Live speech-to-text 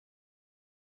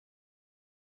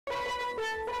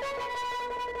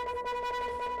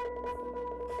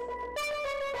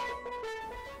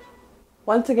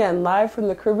Once again, live from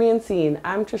the Caribbean scene,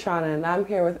 I'm Trishana and I'm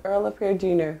here with Earl Pierre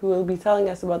Jr., who will be telling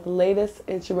us about the latest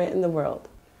instrument in the world.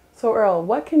 So Earl,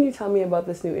 what can you tell me about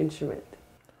this new instrument?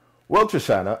 Well,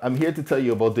 Trishana, I'm here to tell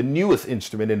you about the newest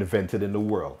instrument invented in the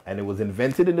world, and it was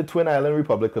invented in the Twin Island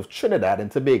Republic of Trinidad and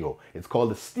Tobago. It's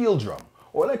called the steel drum,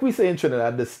 or like we say in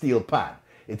Trinidad, the steelpan.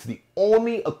 It's the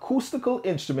only acoustical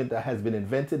instrument that has been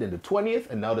invented in the 20th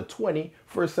and now the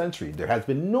 21st century. There has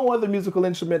been no other musical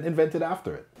instrument invented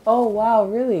after it. Oh wow,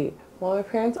 really? Well, my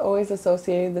parents always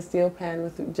associated the steelpan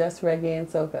with just reggae and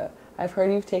soca. I've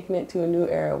heard you've taken it to a new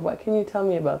era. What can you tell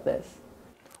me about this?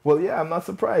 Well, yeah, I'm not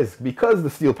surprised. Because the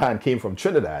steelpan came from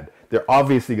Trinidad, they're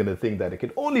obviously going to think that it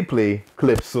can only play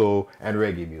calypso and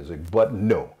reggae music. But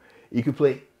no, you can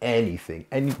play anything.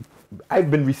 And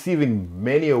I've been receiving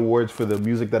many awards for the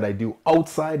music that I do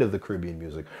outside of the Caribbean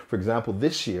music. For example,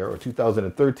 this year, or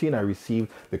 2013, I received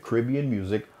the Caribbean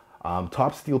Music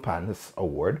Top Steel Panist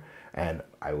Award. And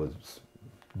I was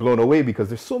blown away because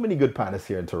there's so many good panists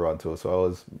here in Toronto. So I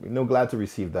was glad to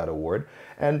receive that award.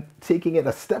 And taking it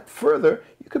a step further,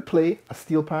 you could play a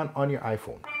steel pan on your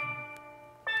iPhone.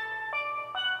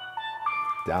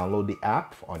 Download the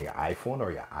app on your iPhone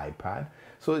or your iPad.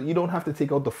 So you don't have to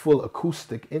take out the full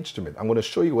acoustic instrument. I'm going to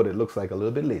show you what it looks like a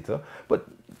little bit later, but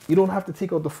you don't have to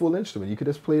take out the full instrument. You can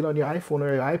just play it on your iPhone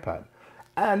or your iPad.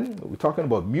 And we're talking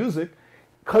about music.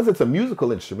 Because it's a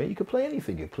musical instrument, you can play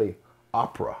anything. You can play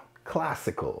opera,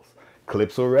 classicals,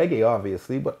 calypso, reggae,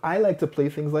 obviously, but I like to play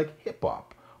things like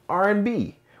hip-hop,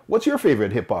 R&B. What's your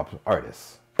favorite hip-hop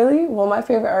artist? Really? Well, my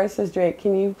favorite artist is Drake.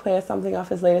 Can you play us something off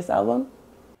his latest album?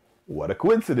 What a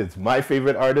coincidence. My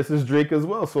favorite artist is Drake as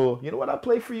well. So, you know what? I'll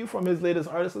play for you from his latest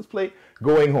artist. Let's play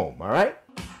Going Home, all right?